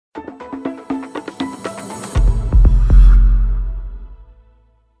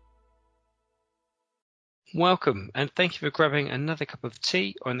Welcome, and thank you for grabbing another cup of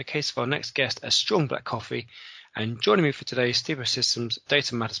tea, or in the case of our next guest, a strong black coffee, and joining me for today's Stibo Systems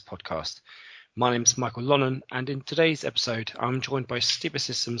Data Matters podcast. My name is Michael Lonnan, and in today's episode, I'm joined by Stibo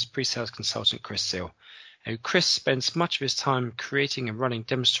Systems pre-sales consultant Chris Seal. Now, Chris spends much of his time creating and running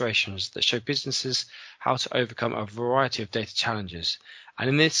demonstrations that show businesses how to overcome a variety of data challenges. And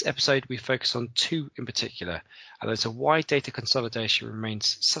in this episode, we focus on two in particular, and those are why data consolidation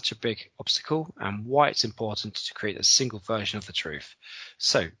remains such a big obstacle and why it's important to create a single version of the truth.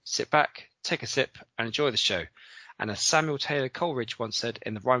 So sit back, take a sip, and enjoy the show. And as Samuel Taylor Coleridge once said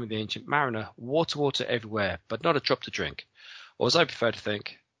in The Rime of the Ancient Mariner, water everywhere, but not a drop to drink. Or as I prefer to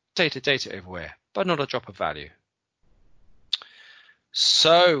think, data everywhere, but not a drop of value.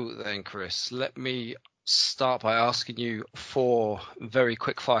 So then, Chris, let me start by asking you four very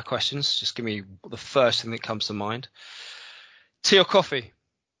quick fire questions. Just give me the first thing that comes to mind. Tea or coffee?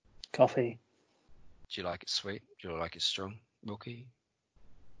 Coffee. Do you like it sweet? Do you like it strong, milky?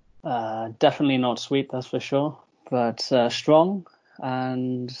 Definitely not sweet, that's for sure, but strong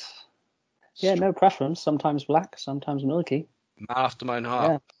and no preference. Sometimes black, sometimes milky. Man after my own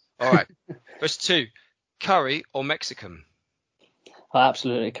heart. Yeah. All right. Question two, curry or Mexican?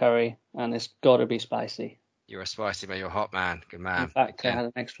 Absolutely curry, and it's got to be spicy. You're a spicy man. You're a hot man. Good man. In fact, I had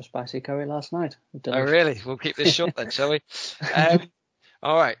an extra spicy curry last night. Oh, really? We'll keep this short then, shall we?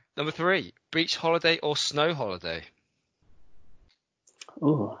 All right. Number three, beach holiday or snow holiday?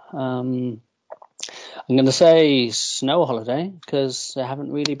 Oh, I'm going to say snow holiday because I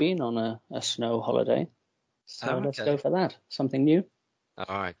haven't really been on a snow holiday. So let's go for that. Something new.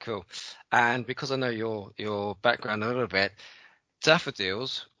 All right, cool. And because I know your background a little bit,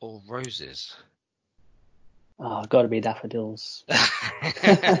 daffodils or roses? Oh, got to be daffodils.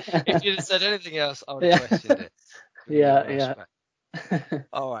 If you'd have said anything else, I would have questioned it. Yeah.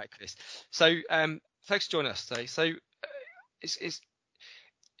 All right, Chris. So, thanks for joining us today. So,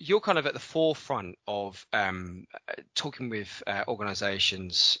 you're kind of at the forefront of talking with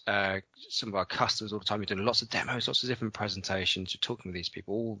organizations, some of our customers all the time. You're doing lots of demos, lots of different presentations. You're talking with these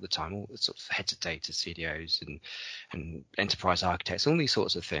people all the time, all the sort of heads of data, CDOs and enterprise architects, all these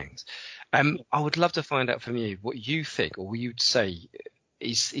sorts of things. I would love to find out from you what you think, or what you'd say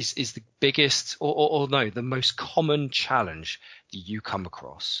is the biggest or no, the most common challenge that you come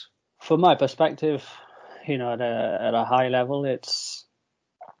across. From my perspective, at a high level, it's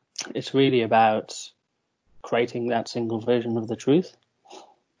really about creating that single version of the truth.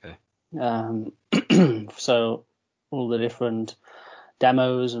 Okay. So all the different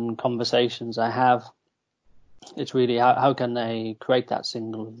demos and conversations I have, it's really how can they create that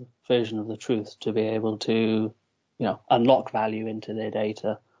single version of the truth to be able to, unlock value into their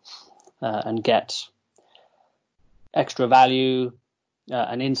data and get extra value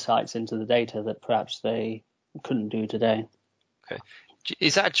and insights into the data that perhaps they couldn't do today. Okay.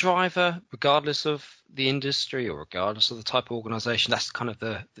 Is that a driver, regardless of the industry or regardless of the type of organization? That's kind of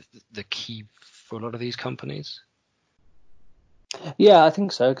the key for a lot of these companies? Yeah, I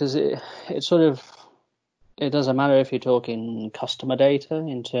think so, because it doesn't matter if you're talking customer data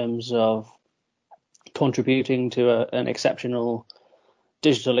in terms of contributing to an exceptional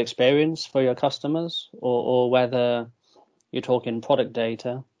digital experience for your customers, or whether you're talking product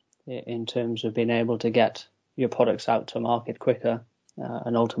data in terms of being able to get your products out to market quicker.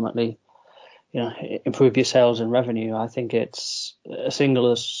 And ultimately, improve your sales and revenue. I think it's a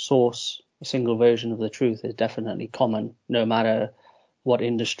single source, a single version of the truth is definitely common, no matter what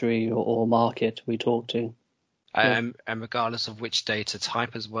industry or market we talk to. And regardless of which data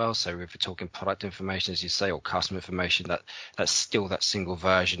type as well. So if we're talking product information, as you say, or customer information, that's still that single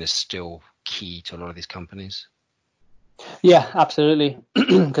version is still key to a lot of these companies. Yeah, absolutely,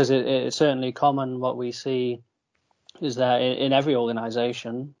 because it's certainly common. What we see is that in every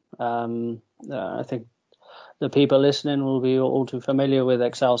organization, I think the people listening will be all too familiar with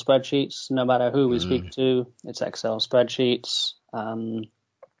Excel spreadsheets. No matter who we speak to, it's Excel spreadsheets.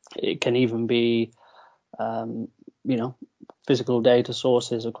 It can even be, physical data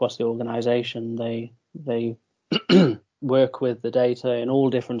sources across the organization. They work with the data in all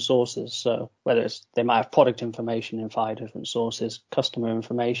different sources. So whether they might have product information in 5 different sources, customer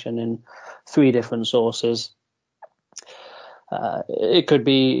information in 3 different sources. It could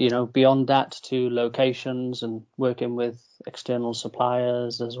be, beyond that to locations and working with external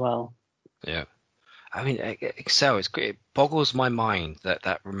suppliers as well. Yeah. I mean, Excel, it boggles my mind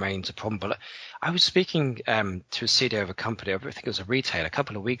that remains a problem. But I was speaking to a CDO of a company, I think it was a retailer, a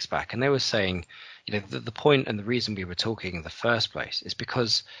couple of weeks back, and they were saying, the point and the reason we were talking in the first place is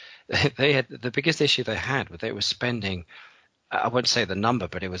because they had the biggest issue they had was they were spending I won't say the number,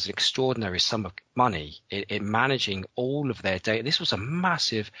 but it was an extraordinary sum of money in managing all of their data. This was a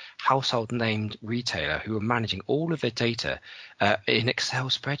massive household named retailer who were managing all of their data in Excel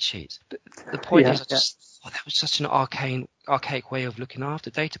spreadsheets. But the point is, that was such an archaic way of looking after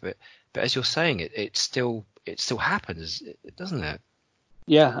data. But as you're saying, it still happens, doesn't it?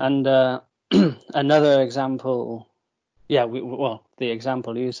 Yeah, and another example. Yeah, the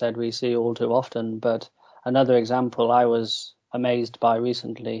example you said we see all too often, but another example I was amazed by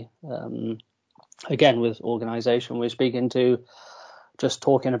recently, again with organization we're speaking to, just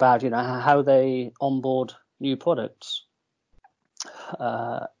talking about, how they onboard new products.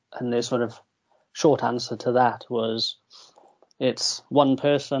 And the sort of short answer to that was, it's one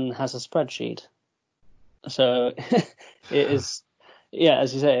person has a spreadsheet. So it is,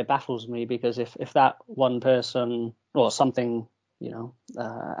 as you say, it baffles me, because if that one person or something,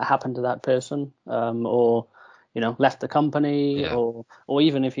 happened to that person, or left the company, or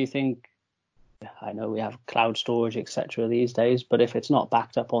even if you think, I know we have cloud storage, etc. these days, but if it's not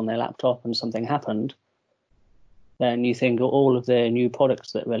backed up on their laptop and something happened, then you think all of their new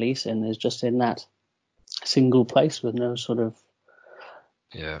products that release in is just in that single place with no sort of.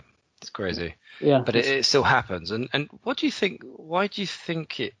 Yeah, it's crazy. Yeah, but it still happens. And what do you think? Why do you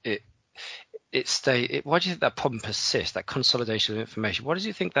think why do you think that problem persists? That consolidation of information. Why do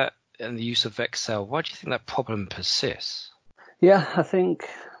you think that, and the use of Excel? Why do you think that problem persists? Yeah, I think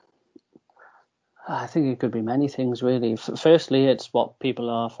it could be many things, really. Firstly, it's what people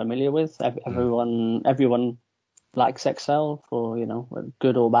are familiar with. Everyone likes Excel for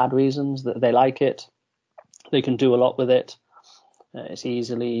good or bad reasons. That they like it, they can do a lot with it. It's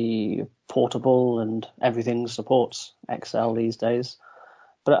easily portable, and everything supports Excel these days.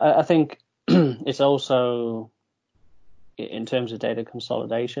 But I think it's also, in terms of data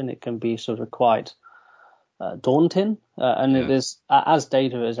consolidation, it can be sort of quite daunting. It is, as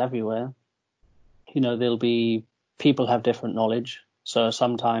data is everywhere, there'll be people have different knowledge. So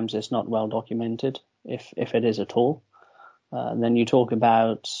sometimes it's not well documented, if it is at all. And then you talk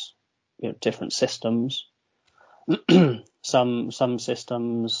about different systems. Some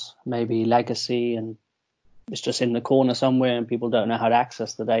systems may be legacy, and it's just in the corner somewhere, and people don't know how to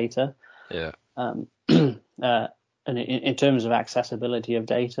access the data. Yeah. And in terms of accessibility of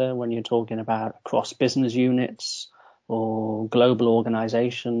data, when you're talking about across business units or global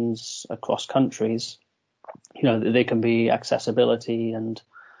organizations across countries, there can be accessibility and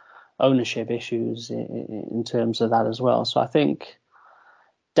ownership issues in terms of that as well. So I think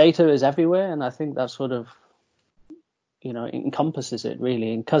data is everywhere, and I think that sort of, encompasses it,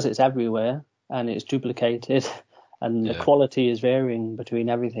 really. And because it's everywhere and it's duplicated and the quality is varying between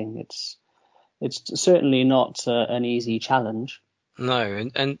everything, it's certainly not an easy challenge. No,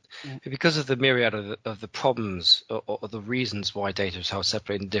 and because of the myriad of the problems or the reasons why data is held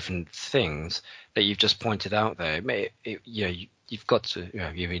separate in different things that you've just pointed out there, you've got to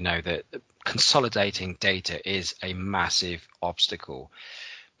you know that consolidating data is a massive obstacle.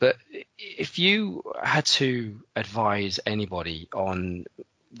 But if you had to advise anybody on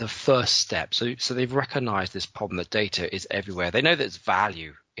the first step, so they've recognized this problem that data is everywhere. They know there's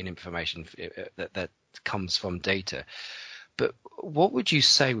value in information that comes from data. But what would you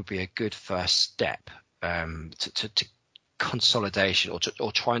say would be a good first step to consolidation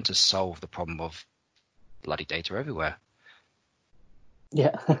or trying to solve the problem of bloody data everywhere?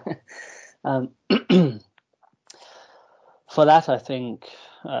 Yeah. For that, I think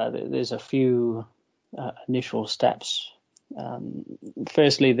there's a few initial steps.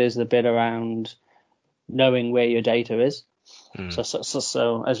 Firstly, there's the bit around knowing where your data is.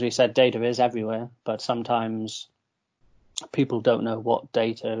 So as we said, data is everywhere, but sometimes people don't know what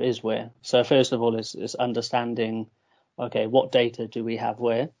data is where. So first of all, is understanding, okay, what data do we have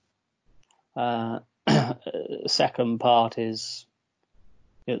where? Second part is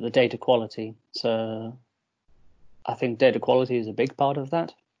the data quality. So I think data quality is a big part of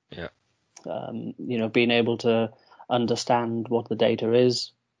that. Yeah. Being able to understand what the data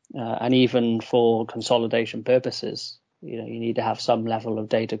is, and even for consolidation purposes, you need to have some level of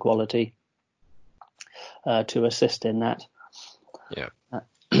data quality to assist in that. Yeah.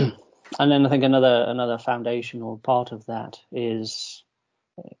 And then I think another foundational part of that is,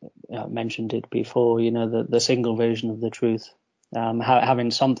 I mentioned it before, the single version of the truth,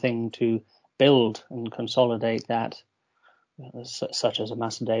 having something to build and consolidate that, such as a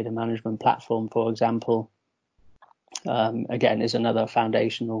master data management platform, for example, again, is another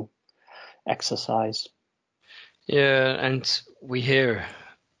foundational exercise. Yeah, and we hear,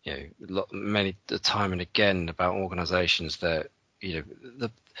 many the time and again about organizations that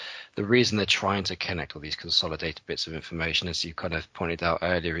the reason they're trying to connect all these consolidated bits of information, as you kind of pointed out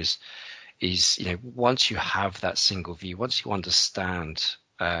earlier, is once you have that single view, once you understand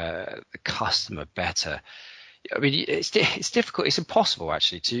the customer better, I mean, it's difficult, it's impossible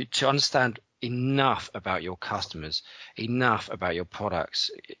actually to understand enough about your customers, enough about your products,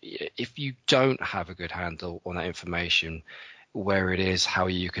 if you don't have a good handle on that information, where it is, how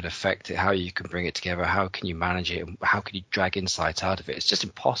you can affect it, how you can bring it together, how can you manage it, how can you drag insight out of it. It's just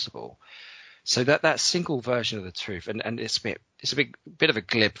impossible. So that single version of the truth, and it's a bit of a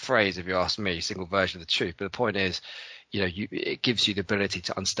glib phrase if you ask me, single version of the truth, but the point is, it gives you the ability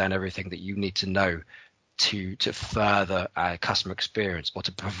to understand everything that you need to know to further customer experience or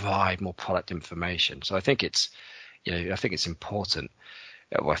to provide more product information. So I think it's important.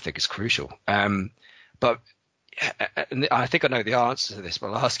 Well, I think it's crucial. But and I think I know the answer to this, but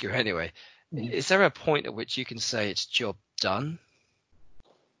I'll ask you anyway. Is there a point at which you can say it's job done?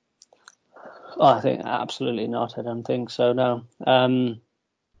 Oh, I think absolutely not. I don't think so, no. I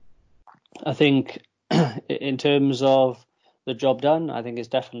think in terms of the job done, I think it's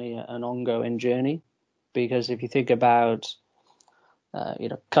definitely an ongoing journey, because if you think about,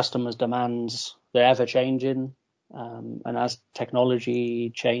 customers' demands, they're ever changing. And as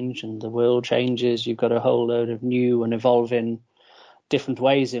technology changes and the world changes, you've got a whole load of new and evolving different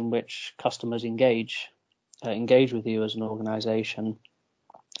ways in which customers engage with you as an organization.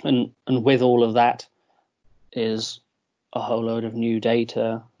 And with all of that is a whole load of new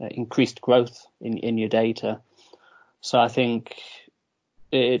data, increased growth in your data. So I think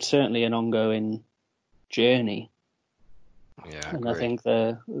it's certainly an ongoing journey. Yeah, and I think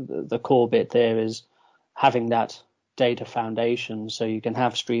the core bit there is having that data foundation, so you can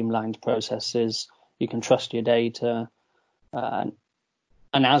have streamlined processes, you can trust your data,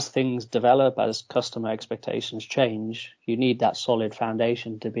 and as things develop, as customer expectations change, you need that solid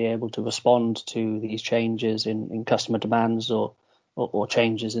foundation to be able to respond to these changes in customer demands or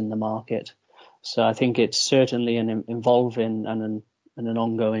changes in the market. So I think it's certainly an involving and an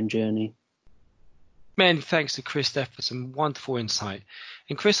ongoing journey. Many thanks to Chris there for some wonderful insight.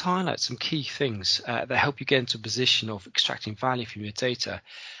 And Chris highlights some key things that help you get into a position of extracting value from your data.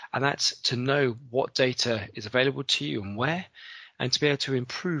 And that's to know what data is available to you and where, and to be able to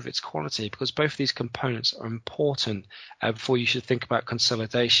improve its quality, because both of these components are important before you should think about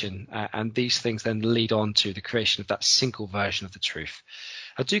consolidation. And these things then lead on to the creation of that single version of the truth.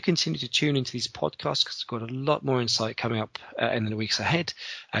 I do continue to tune into these podcasts because I've got a lot more insight coming up in the weeks ahead.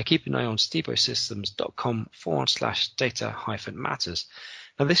 Keep an eye on stebosystems.com/data-matters.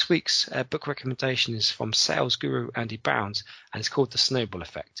 Now, this week's book recommendation is from sales guru Andy Bounds, and it's called The Snowball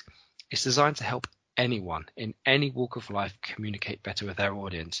Effect. It's designed to help anyone in any walk of life communicate better with their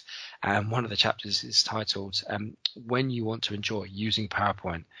audience. And one of the chapters is titled When You Want to Enjoy Using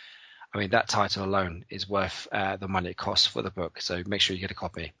PowerPoint. I mean, that title alone is worth the money it costs for the book, so make sure you get a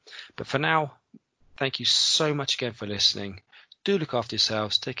copy. But for now, thank you so much again for listening. Do look after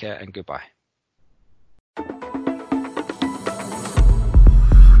yourselves, take care, and goodbye.